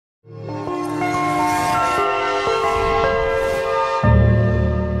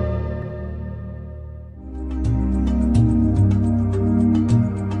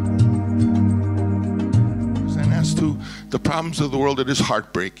problems of the world, it is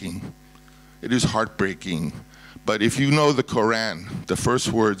heartbreaking. It is heartbreaking. But if you know the Qur'an, the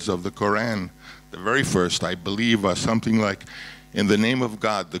first words of the Qur'an, the very first, I believe, are something like, in the name of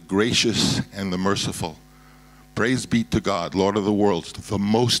God, the gracious and the merciful. Praise be to God, Lord of the worlds, the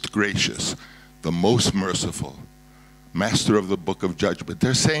most gracious, the most merciful, master of the book of judgment.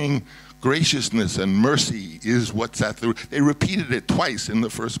 They're saying graciousness and mercy is what's at the root. They repeated it twice in the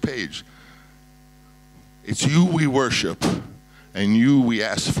first page. It's you we worship, and you we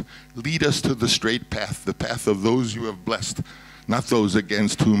ask, lead us to the straight path, the path of those you have blessed, not those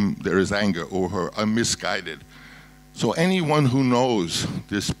against whom there is anger or who are misguided. So anyone who knows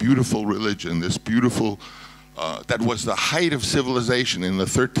this beautiful religion, this beautiful, that was the height of civilization in the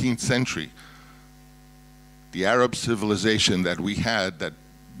 13th century, the Arab civilization that we had that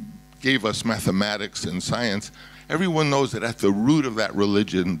gave us mathematics and science, everyone knows that at the root of that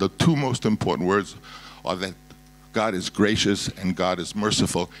religion, the two most important words are that God is gracious and God is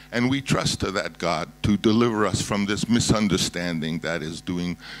merciful, and we trust to that God to deliver us from this misunderstanding that is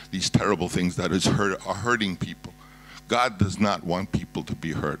doing these terrible things that are hurting people. God does not want people to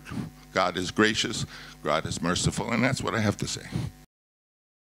be hurt. God is gracious, God is merciful, and that's what I have to say.